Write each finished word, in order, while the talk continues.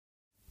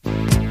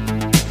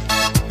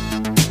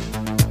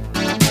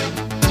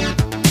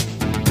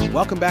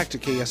Welcome back to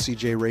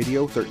KSCJ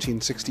Radio,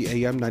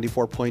 1360 AM,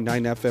 94.9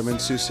 FM in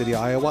Sioux City,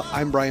 Iowa.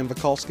 I'm Brian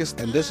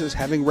Vikalskis, and this is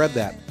Having Read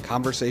That,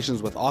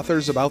 conversations with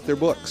authors about their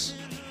books.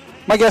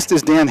 My guest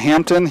is Dan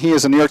Hampton. He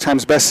is a New York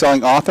Times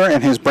best-selling author,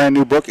 and his brand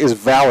new book is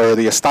Valor,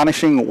 the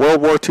astonishing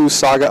World War II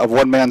saga of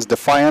one man's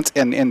defiance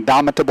and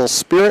indomitable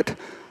spirit.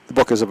 The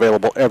book is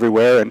available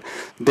everywhere, and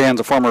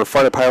Dan's a former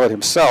fighter pilot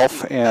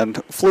himself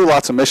and flew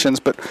lots of missions,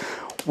 but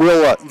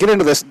we'll get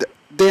into this.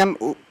 Dan,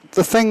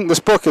 this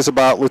book is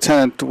about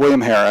Lieutenant William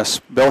Harris,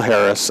 Bill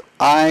Harris.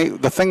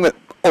 The thing that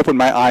opened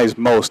my eyes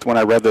most when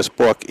I read this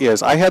book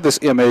is I had this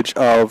image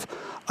of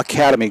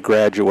academy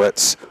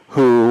graduates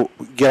who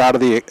get out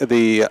of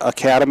the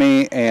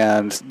academy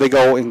and they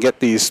go and get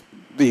these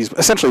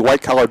essentially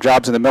white-collar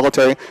jobs in the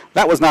military.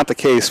 That was not the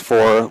case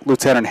for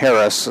Lieutenant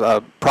Harris,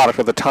 product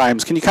of the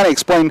Times. Can you kind of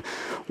explain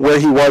where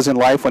he was in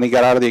life when he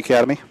got out of the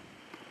academy?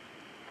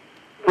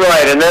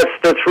 Right, and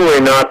that's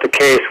really not the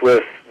case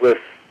with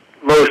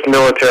most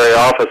military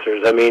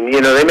officers. I mean,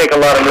 they make a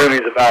lot of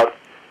movies about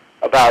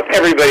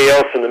everybody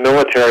else in the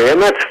military,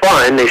 and that's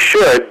fine, they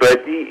should,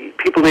 but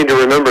people need to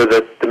remember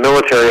that the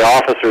military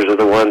officers are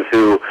the ones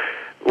who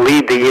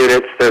lead the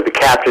units, they're the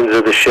captains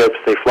of the ships,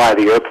 they fly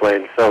the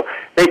airplanes, so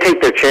they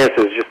take their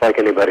chances just like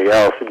anybody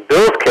else. In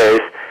Bill's case,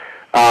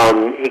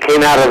 he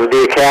came out of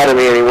the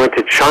academy and he went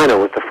to China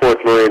with the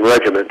 4th Marine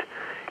Regiment.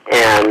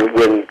 And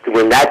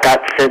when that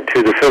got sent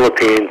to the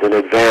Philippines in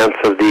advance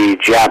of the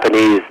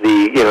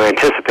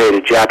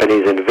anticipated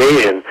Japanese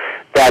invasion,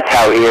 that's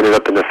how he ended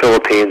up in the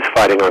Philippines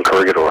fighting on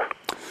Corregidor.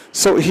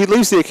 So he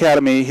leaves the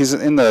academy, he's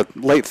in the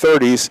late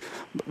 30s,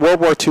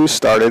 World War II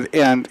started,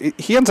 and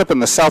he ends up in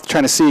the South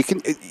China Sea.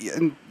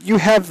 You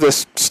have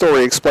this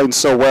story explained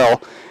so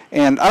well,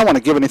 and I don't want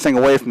to give anything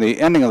away from the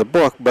ending of the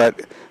book,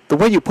 but the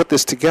way you put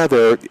this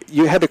together,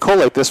 you had to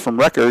collate this from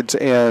records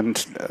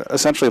and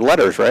essentially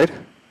letters, right?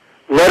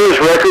 Letters,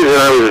 records, and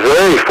I was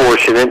very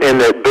fortunate in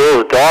that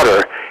Bill's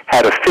daughter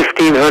had a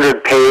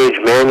 1,500-page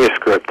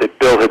manuscript that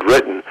Bill had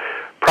written,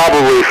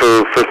 probably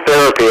for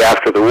therapy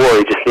after the war.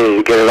 He just needed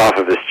to get it off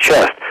of his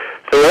chest.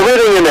 So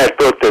everything in that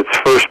book that's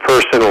first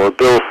person or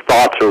Bill's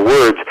thoughts or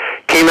words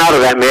came out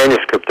of that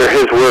manuscript. They're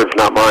his words,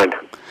 not mine.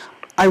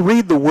 I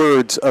read the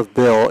words of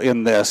Bill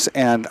in this,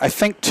 and I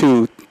think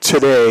to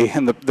today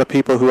and the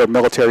people who are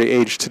military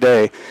age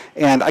today,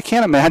 and I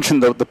can't imagine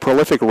the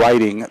prolific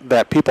writing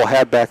that people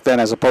had back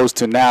then as opposed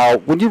to now.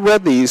 When you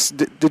read these,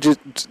 did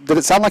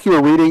it sound like you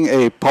were reading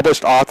a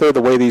published author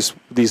the way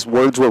these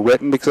words were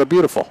written, because they're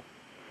beautiful?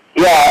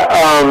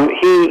 Yeah,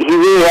 he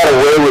really had a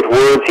way with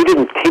words. He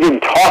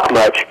didn't talk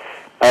much,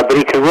 but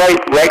he could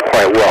write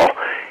quite well.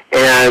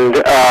 And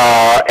you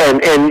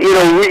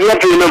have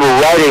to remember,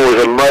 writing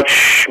was a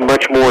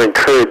much more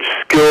encouraged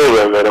skill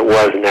than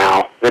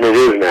it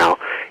is now.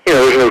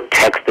 There's no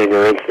texting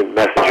or instant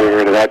messaging or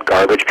any of that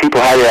garbage.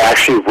 People had to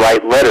actually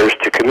write letters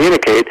to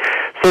communicate,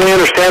 so they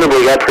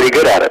understandably got pretty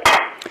good at it.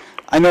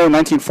 I know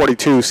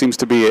 1942 seems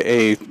to be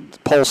a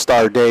pole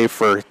star day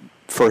for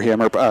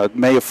him, or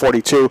May of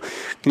 42.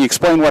 Can you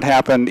explain what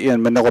happened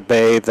in Manila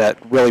Bay that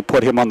really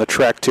put him on the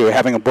trek to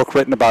having a book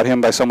written about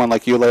him by someone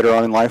like you later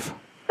on in life?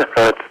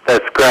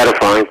 That's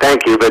gratifying,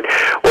 thank you. But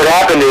what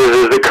happened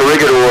is the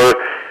Corregidor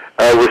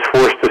was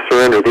forced to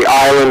surrender. The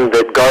island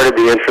that guarded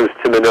the entrance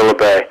to Manila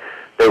Bay,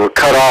 they were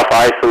cut off,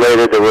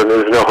 isolated. There was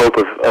no hope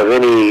of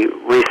any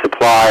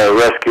resupply or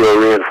rescue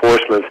or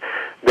reinforcements.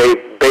 They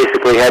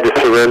basically had to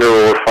surrender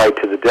or fight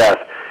to the death.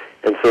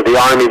 And so the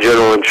Army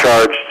general in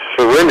charge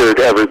surrendered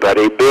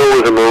everybody.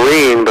 Bill was a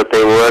Marine, but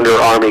they were under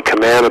Army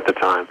command at the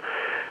time.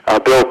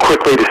 Bill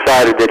quickly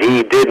decided that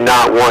he did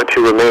not want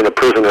to remain a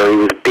prisoner. He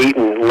was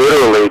beaten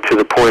literally to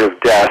the point of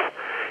death.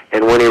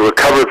 And when he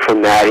recovered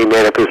from that, he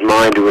made up his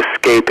mind to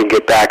escape and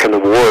get back in the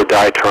war or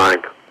die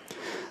trying.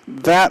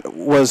 That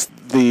was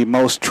the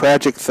most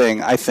tragic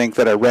thing, I think,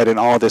 that I read in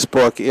all of this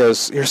book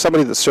is here's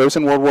somebody that serves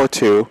in World War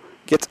II,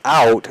 gets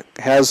out,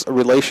 has a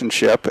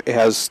relationship,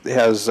 has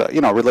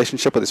a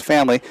relationship with his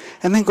family,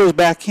 and then goes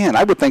back in.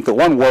 I would think that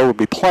one war would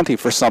be plenty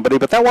for somebody,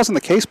 but that wasn't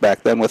the case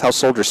back then with how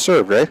soldiers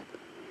served, right?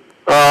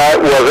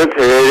 It wasn't.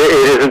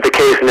 It isn't the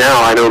case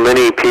now. I know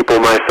many people,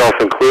 myself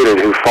included,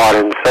 who fought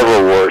in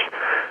several wars.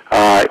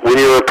 When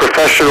you're a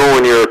professional,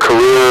 when you're a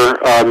career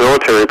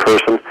military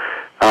person,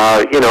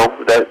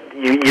 that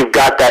you've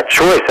got that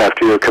choice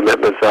after your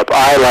commitment's up.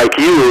 I, like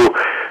you,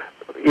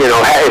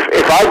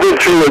 if I'd been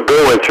through what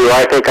Bill went through,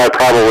 I think I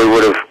probably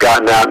would have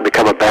gotten out and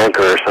become a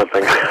banker or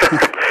something.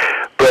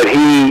 But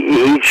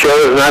he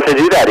chose not to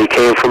do that. He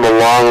came from a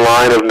long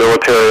line of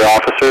military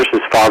officers.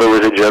 His father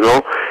was a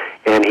general,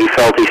 and he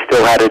felt he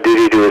still had a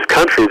duty to his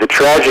country. The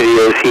tragedy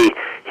is he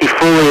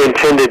fully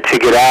intended to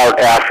get out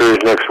after his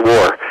next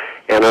war,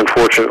 and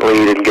unfortunately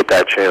he didn't get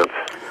that chance.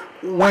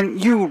 When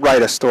you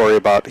write a story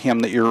about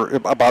him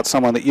about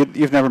someone that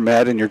you've never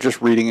met and you're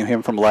just reading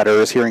him from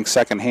letters, hearing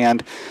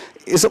secondhand,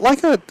 is it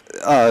like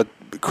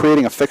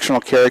creating a fictional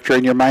character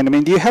in your mind? I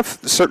mean, do you have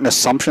certain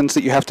assumptions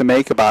that you have to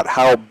make about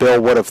how Bill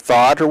would have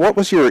thought, or what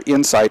was your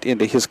insight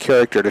into his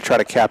character to try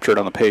to capture it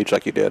on the page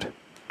like you did?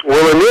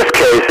 Well, in this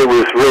case, it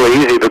was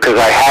really easy because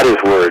I had his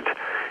words.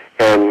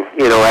 And,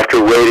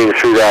 after wading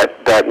through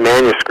that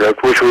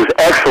manuscript, which was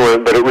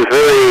excellent, but it was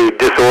very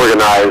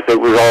disorganized. It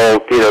was all,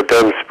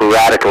 done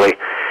sporadically.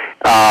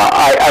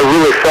 I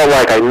really felt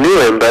like I knew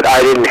him, but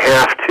I didn't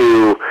have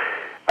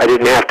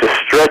to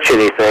stretch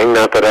anything.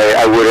 Not that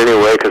I would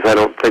anyway, because I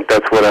don't think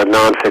that's what a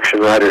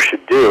nonfiction writer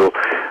should do.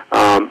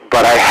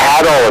 But I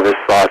had all of his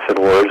thoughts and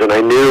words, and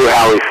I knew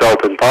how he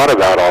felt and thought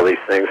about all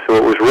these things. So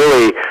it was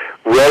really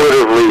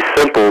relatively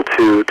simple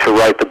to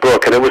write the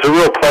book, and it was a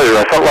real pleasure.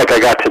 I felt like I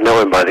got to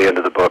know him by the end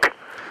of the book.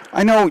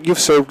 I know you've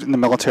served in the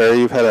military,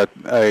 you've had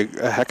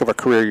a heck of a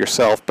career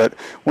yourself, but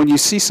when you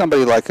see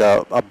somebody like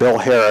a Bill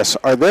Harris,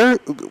 are there,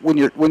 when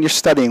you're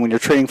studying, when you're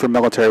training for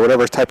military,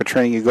 whatever type of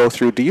training you go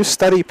through, do you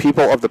study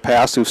people of the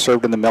past who've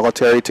served in the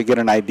military to get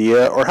an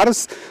idea, or how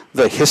does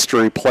the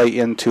history play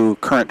into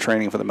current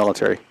training for the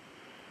military?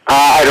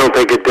 I don't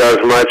think it does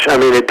much. I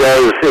mean, it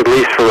does, at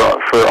least for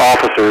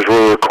officers.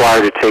 We're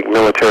required to take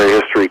military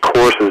history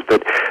courses,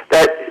 but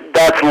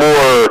that's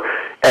more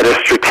at a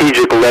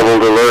strategic level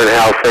to learn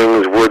how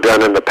things were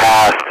done in the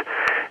past,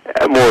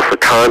 more for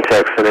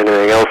context than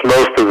anything else.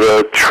 Most of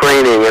the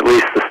training, at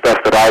least the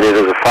stuff that I did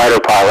as a fighter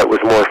pilot, was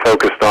more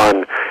focused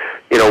on,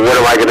 what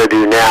am I going to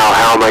do now?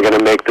 How am I going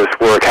to make this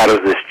work? How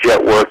does this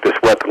jet work, this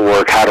weapon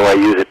work? How do I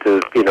use it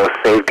to,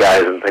 save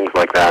guys and things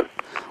like that?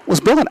 Was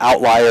Bill an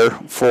outlier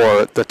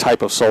for the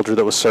type of soldier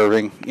that was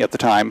serving at the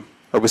time?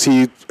 Or was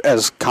he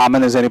as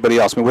common as anybody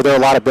else? I mean, were there a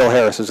lot of Bill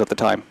Harrises at the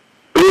time?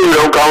 Ooh,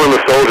 don't call him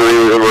a soldier, he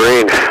was a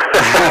Marine.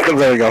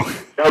 There you go.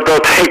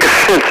 Don't take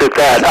offense at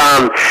that.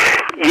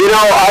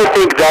 I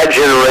think that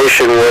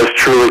generation was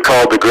truly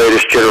called the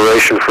greatest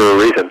generation for a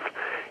reason.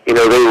 They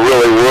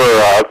really were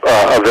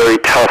a very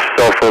tough,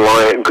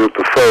 self-reliant group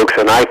of folks,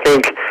 and I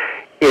think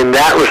in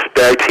that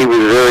respect he was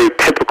very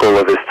typical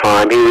of his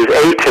time. He was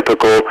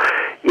atypical,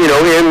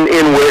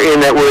 in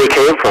that where he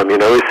came from.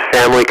 His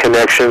family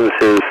connections,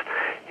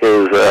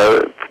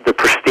 the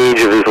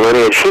prestige of his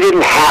lineage. He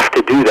didn't have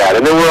to do that.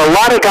 And there were a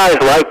lot of guys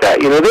like that.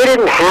 They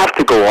didn't have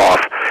to go off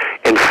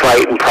and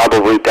fight and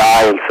probably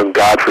die in some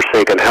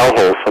godforsaken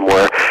hellhole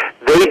somewhere.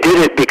 They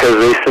did it because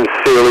they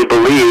sincerely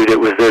believed it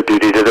was their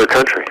duty to their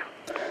country.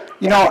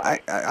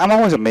 I'm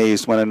always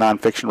amazed when a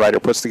nonfiction writer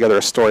puts together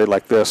a story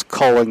like this,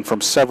 culling from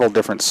several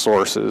different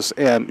sources,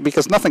 and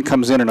because nothing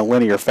comes in a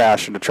linear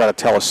fashion to try to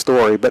tell a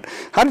story. But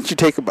how did you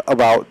take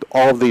about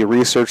all of the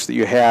research that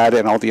you had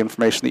and all the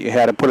information that you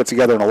had and put it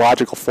together in a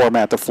logical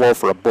format to flow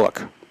for a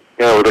book?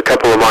 With a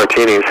couple of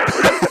martinis.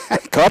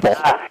 Couple?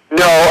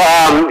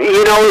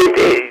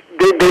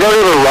 They don't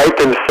even write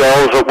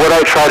themselves. What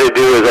I try to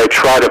do is I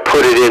try to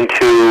put it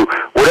into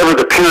whatever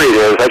the period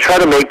is. I try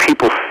to make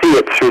people see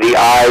it through the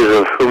eyes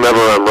of whomever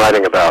I'm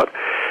writing about.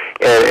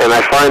 And I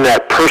find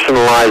that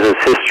personalizes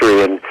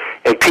history, and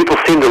people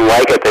seem to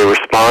like it. They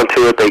respond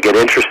to it. They get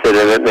interested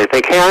in it, and they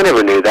think, hey, I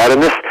never knew that.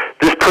 And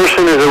this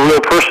person is a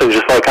real person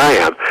just like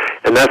I am.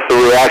 And that's the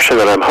reaction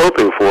that I'm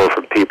hoping for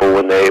from people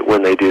when they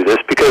do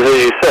this. Because, as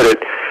you said,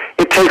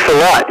 it takes a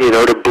lot,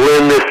 to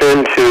blend this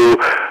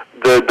into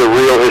the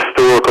real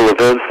historical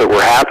events that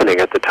were happening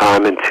at the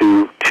time, and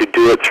to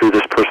do it through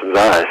this person's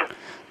eyes.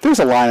 There's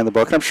a line in the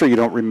book, and I'm sure you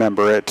don't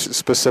remember it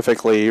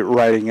specifically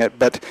writing it,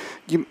 but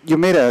you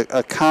made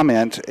a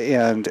comment,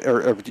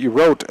 or you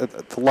wrote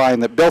the line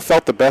that Bill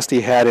felt the best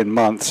he had in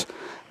months,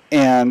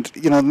 and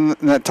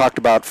that talked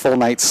about full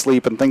night's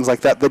sleep and things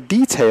like that. The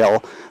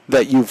detail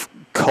that you've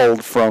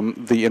culled from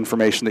the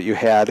information that you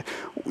had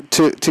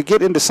to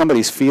get into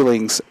somebody's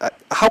feelings,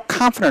 how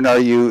confident are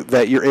you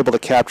that you're able to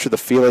capture the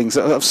feelings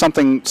of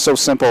something so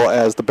simple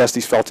as the best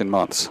he's felt in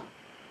months?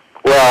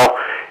 Well,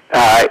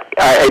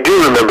 I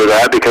do remember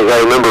that because I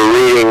remember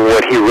reading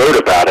what he wrote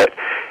about it.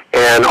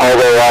 And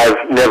although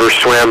I've never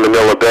swam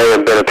Manila Bay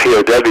and been a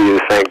POW,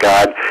 thank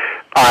God,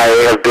 I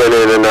have been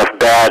in enough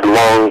bad,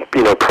 long,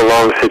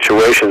 prolonged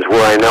situations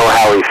where I know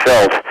how he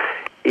felt.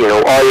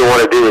 All you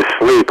want to do is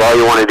sleep. All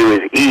you want to do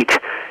is eat.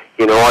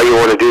 All you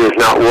want to do is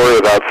not worry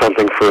about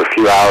something for a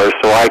few hours.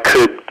 So I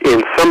could,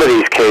 in some of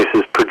these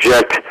cases,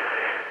 project,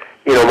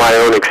 my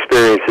own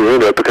experiences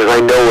into it because I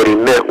know what he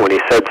meant when he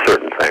said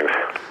certain things.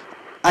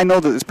 I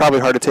know that it's probably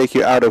hard to take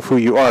you out of who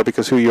you are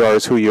because who you are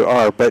is who you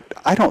are, but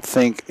I don't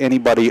think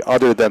anybody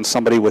other than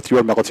somebody with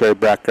your military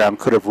background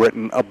could have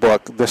written a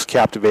book this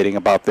captivating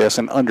about this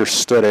and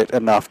understood it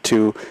enough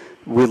to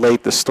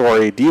relate the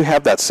story. Do you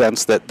have that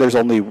sense that there's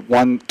only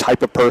one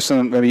type of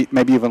person,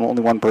 maybe even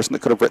only one person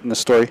that could have written this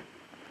story?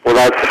 Well,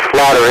 that's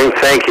flattering.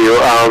 Thank you.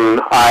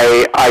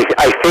 I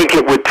think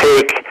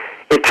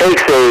it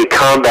takes a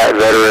combat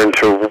veteran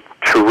to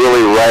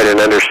really write and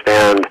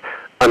understand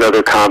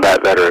another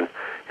combat veteran.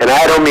 And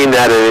I don't mean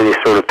that in any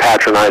sort of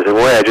patronizing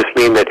way. I just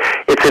mean that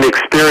it's an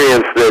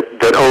experience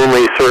that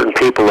only certain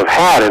people have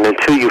had, and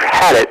until you've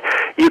had it,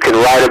 you can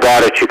write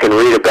about it, you can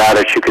read about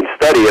it, you can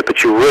study it,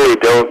 but you really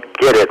don't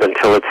get it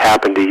until it's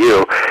happened to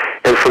you.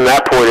 And from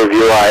that point of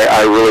view,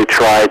 I really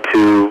try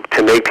to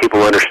make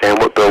people understand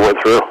what Bill went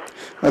through.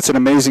 That's an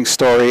amazing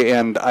story,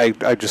 and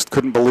I just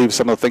couldn't believe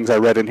some of the things I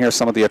read in here,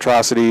 some of the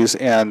atrocities,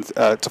 and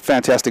it's a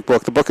fantastic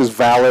book. The book is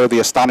Valor, The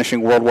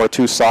Astonishing World War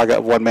II Saga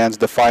of One Man's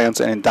Defiance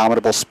and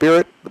Indomitable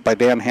Spirit by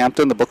Dan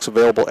Hampton. The book's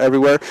available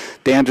everywhere.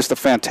 Dan, just a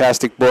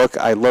fantastic book.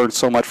 I learned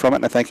so much from it,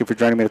 and I thank you for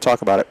joining me to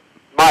talk about it.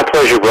 My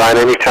pleasure, Brian.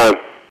 Anytime.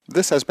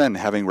 This has been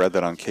Having Read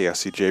That on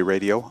KSCJ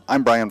Radio.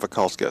 I'm Brian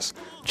Vakalskis.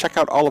 Check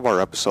out all of our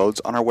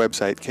episodes on our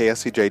website,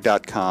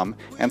 kscj.com,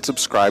 and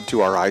subscribe to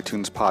our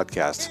iTunes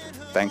podcasts.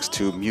 Thanks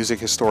to music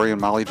historian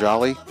Molly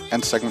Jolly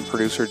and segment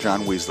producer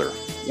John Weisler.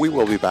 We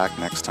will be back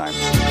next time.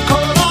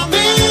 Call on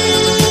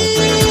me.